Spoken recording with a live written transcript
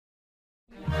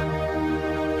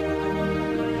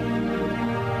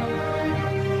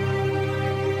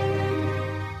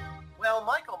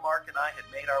I had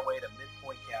made our way to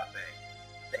Midpoint Cafe.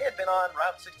 They had been on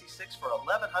Route 66 for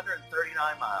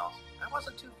 1,139 miles. I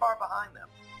wasn't too far behind them.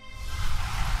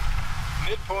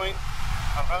 Midpoint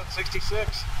on Route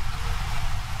 66.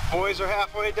 Boys are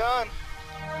halfway done.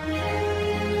 Been on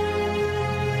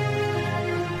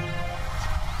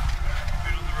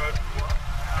the road for a while.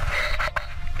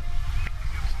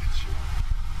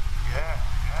 Yeah.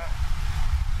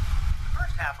 The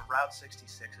first half of Route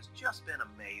 66 has just been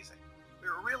amazing. We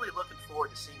were really looking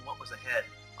forward to seeing what was ahead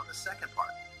on the second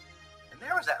part. And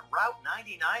there was that Route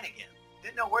 99 again.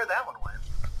 Didn't know where that one went.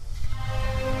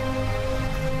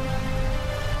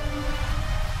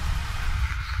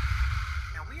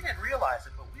 Now, we didn't realize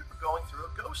it, but we were going through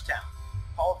a ghost town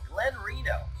called Glen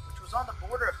Reno, which was on the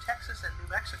border of Texas and New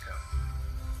Mexico.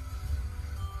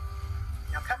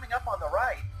 Now, coming up on the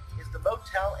right is the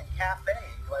Motel and Cafe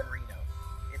in Glen Reno.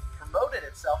 It promoted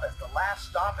itself as the last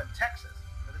stop in Texas,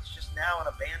 but it's just now an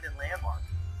abandoned landmark.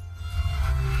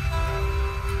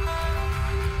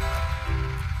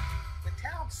 The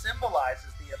town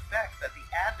symbolizes the effect that the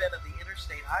advent of the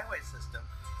interstate highway system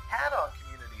had on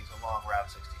communities along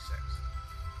Route 66,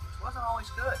 which wasn't always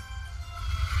good.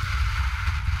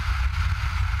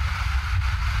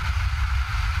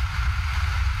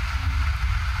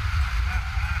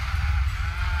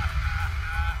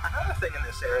 Another thing in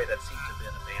this area that seemed to have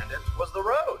been abandoned was the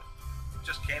road. It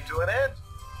just came to an end.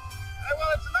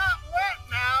 Well, it's not wet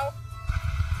now.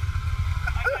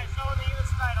 Okay, so on the other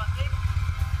side, I think.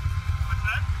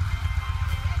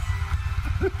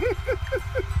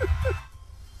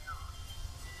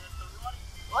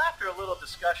 Well, after a little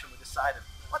discussion, we decided,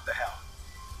 what the hell?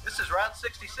 This is Route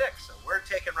 66, so we're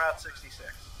taking Route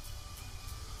 66.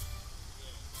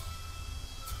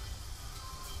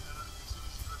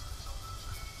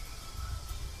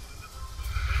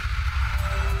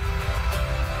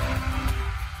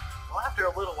 Well, after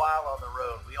a little while on the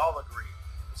road, we all agreed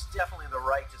it's definitely the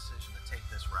right decision to take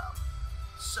this route.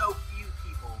 So few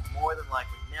people will more than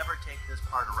likely never take this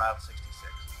part of Route 66.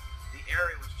 The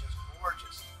area was just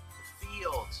gorgeous. The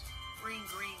fields, green,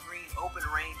 open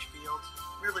range fields.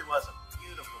 Really was a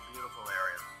beautiful, beautiful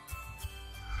area.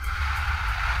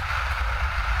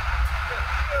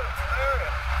 Beautiful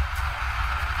area.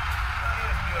 That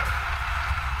is beautiful.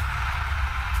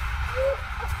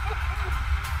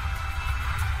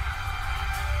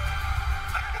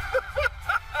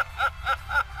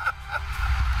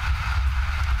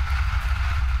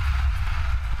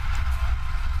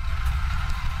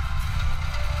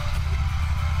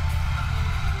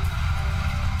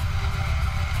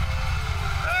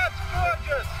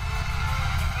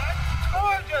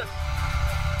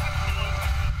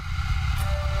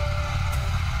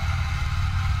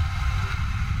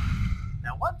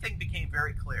 Now, one thing became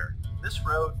very clear. This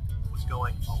road was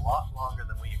going a lot longer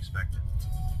than we expected.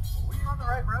 Were we on the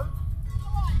right road?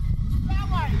 That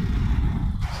way!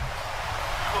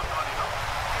 Oh, Naughty Dog.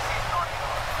 This is Naughty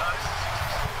Dog. No, this is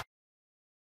 66.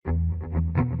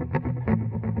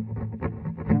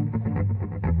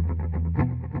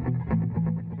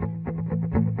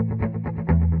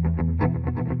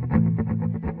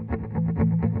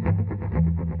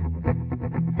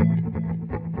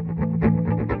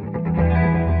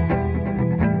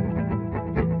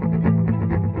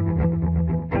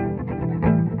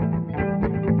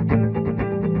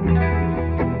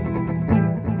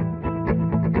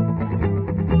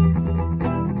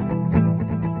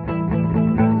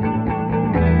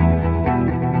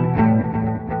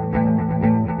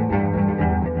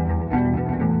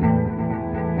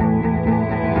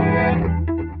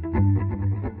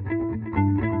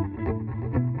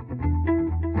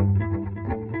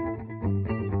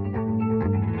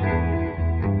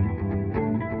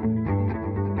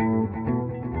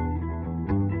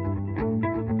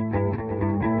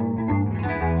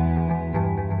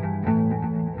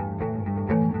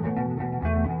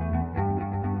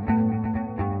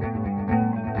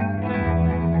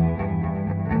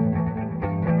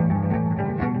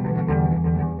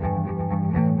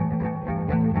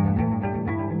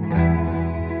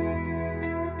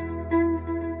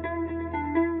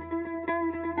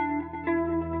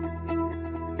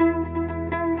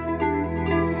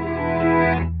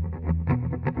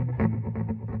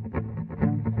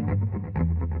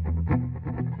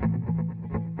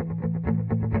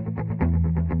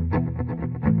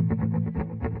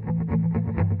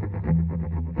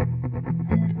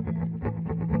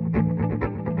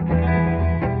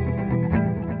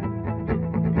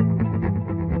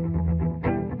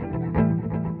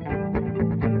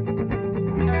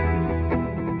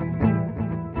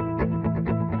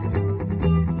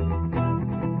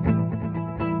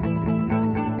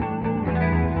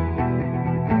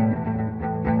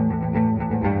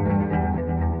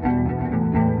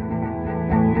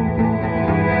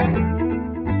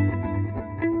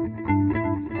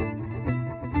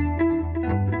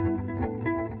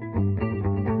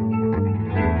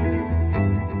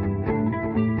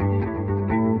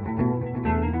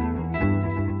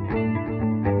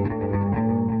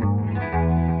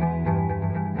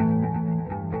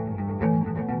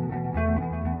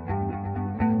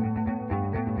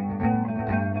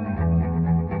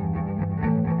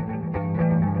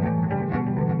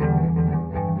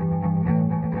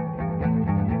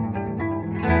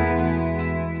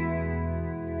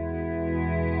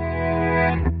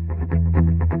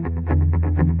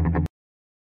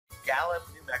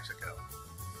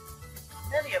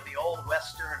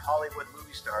 and Hollywood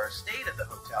movie stars stayed at the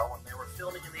hotel when they were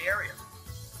filming in the area.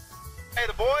 Hey,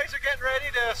 the boys are getting ready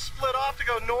to split off to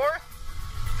go north.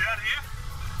 Down here?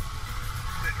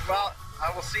 Well,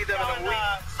 I will see them in a week.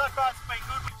 So far it's been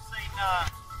good. We've seen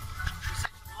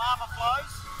some llama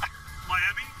flows.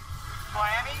 Miami.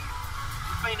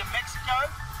 We've been to Mexico,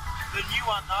 the new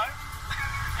one though,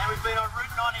 and we've been on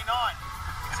Route 99.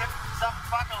 Except some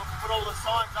fucker put all the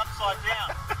signs upside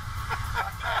down.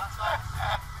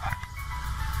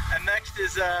 And next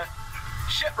is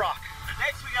Shiprock.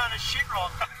 Next we're going to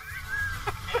Shiprock.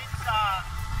 And it's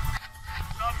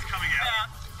sun's coming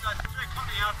out.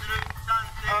 Coming out, the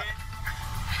sun's there.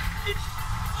 It's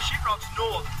Shiprock's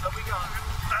north, so we go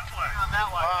that way. That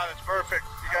way. Ah, that's perfect.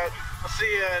 I'll see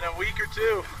you in a week or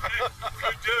two.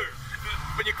 You do.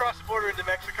 When you cross the border into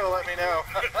Mexico, let me know.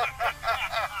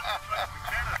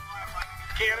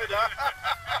 Canada.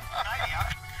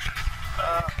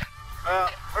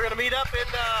 We're gonna meet up in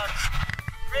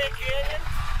Grand Canyon,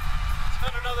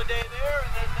 spend another day there,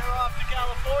 and then they're off to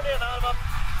California, and I'm up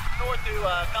north to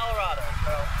Colorado.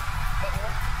 So.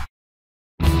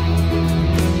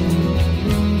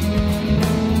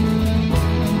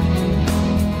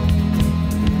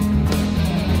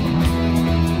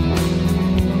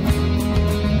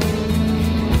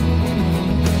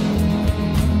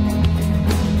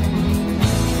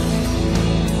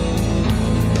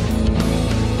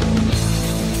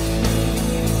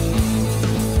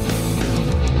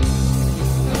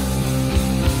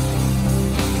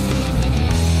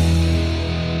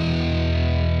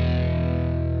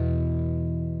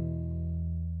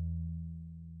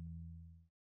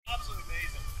 Absolutely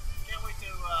amazing. Can't wait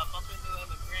to bump into them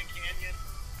in Grand Canyon.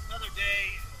 Another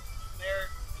day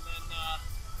there, and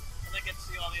then get to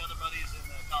see all the other buddies in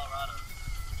Colorado.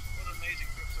 What an amazing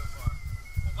trip so far.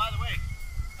 Oh, by the way,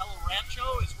 El Rancho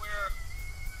is where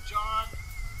not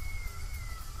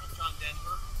John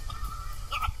Denver,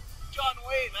 John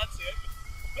Wayne, that's it.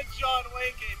 When John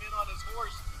Wayne came in on his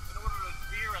horse and ordered a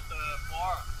beer at the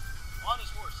bar, on his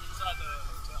horse inside the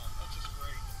hotel. That's just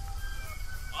great.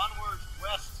 Onwards,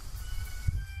 west.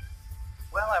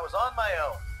 Well, I was on my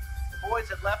own. The boys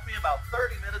had left me about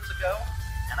 30 minutes ago,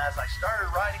 and as I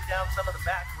started riding down some of the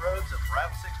back roads of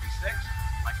Route 66,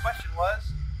 my question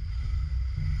was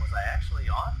I actually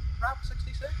on Route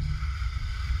 66?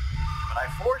 But I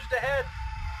forged ahead.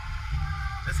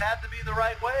 This had to be the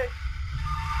right way.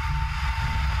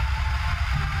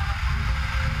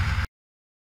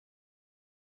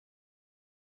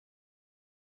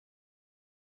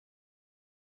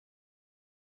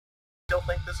 Still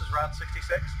think this is Route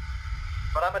 66,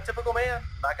 but I'm a typical man.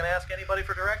 Not going to ask anybody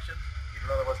for directions, even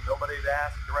though there was nobody to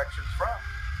ask directions from.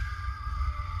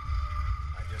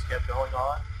 I just kept going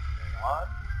on and on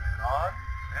and on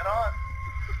and on.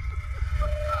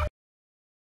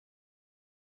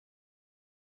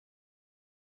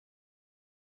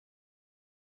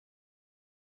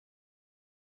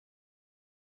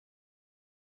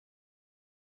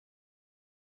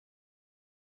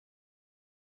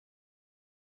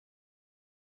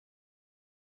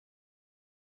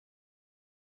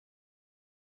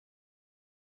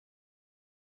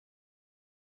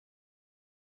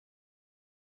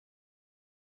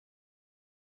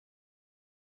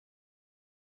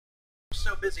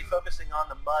 So busy focusing on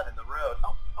the mud and the road.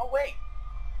 Oh wait,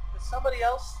 did somebody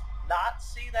else not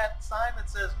see that sign that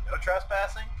says no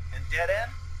trespassing and dead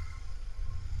end?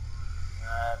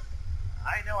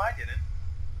 I know I didn't.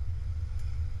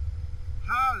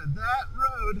 How did that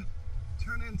road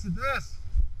turn into this?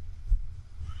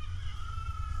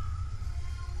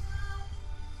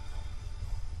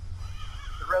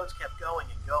 The roads kept going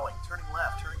and going, turning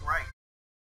left, turning right.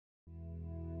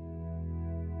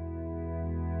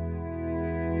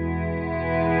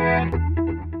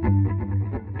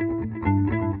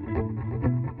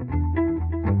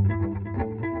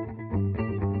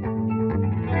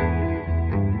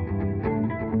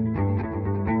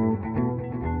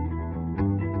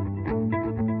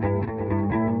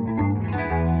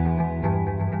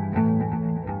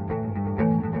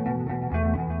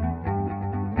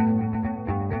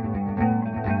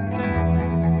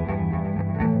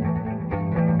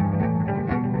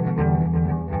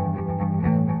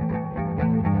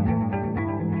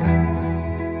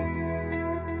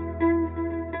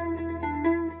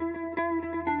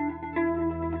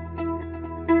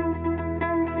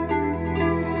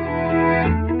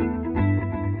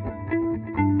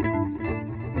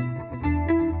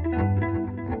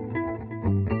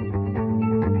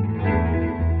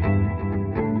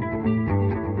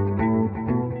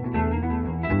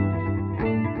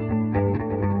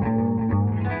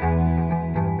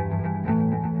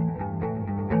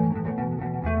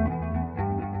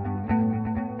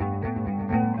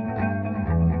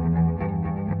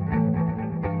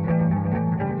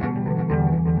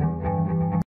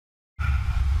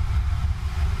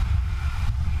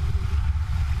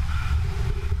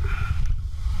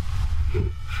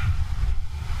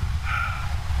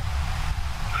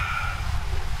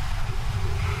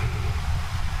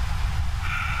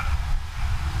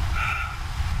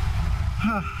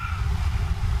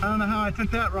 I don't know how I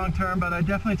took that wrong turn, but I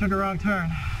definitely took a wrong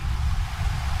turn.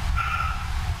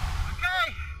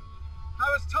 Okay,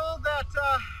 I was told that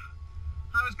I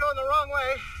was going the wrong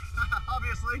way,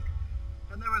 obviously,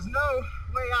 and there was no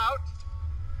way out.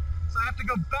 So I have to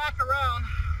go back around,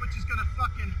 which is gonna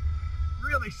fucking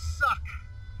really suck.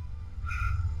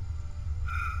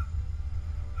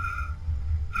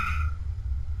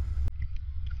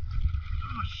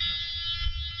 Oh, shit.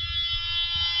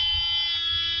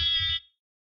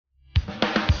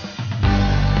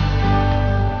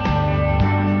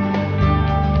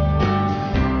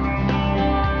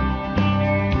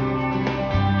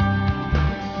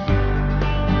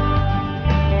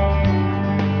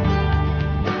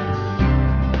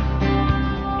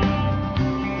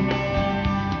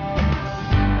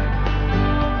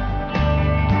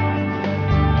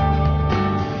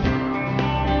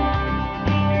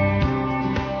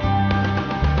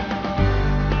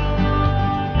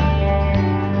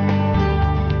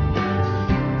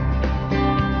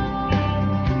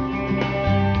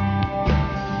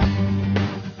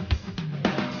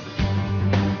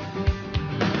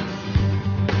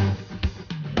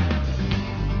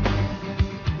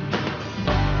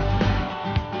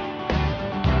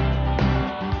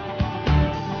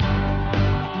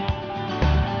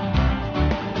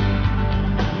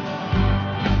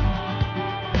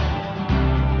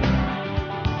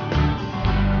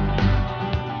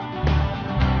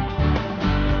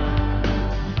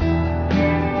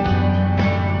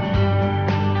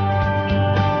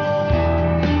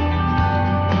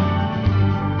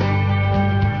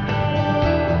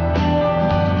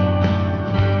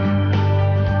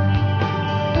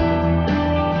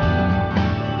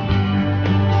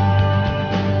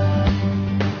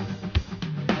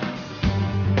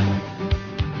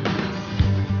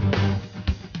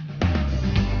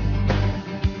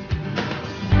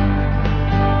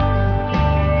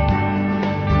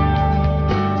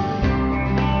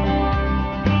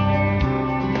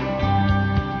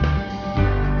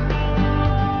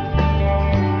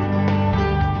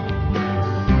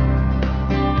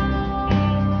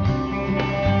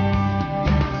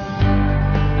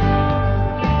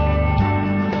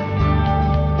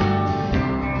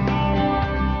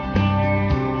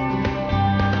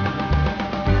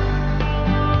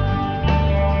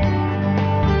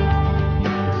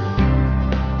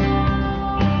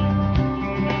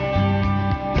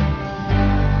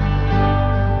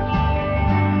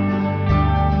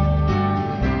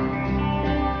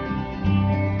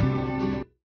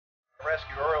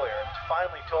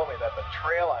 Finally told me that the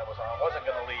trail I was on wasn't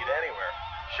going to lead anywhere.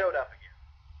 Showed up again.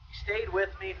 He stayed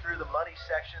with me through the muddy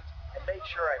sections and made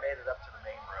sure I made it up to the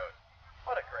main road.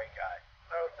 What a great guy.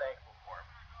 So thankful for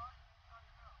him.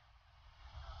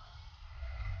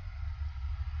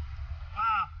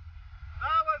 Wow.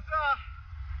 That was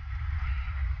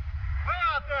way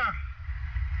out there.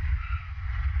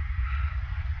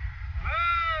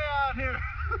 Way out here.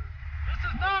 This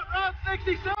is not Route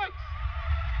 66.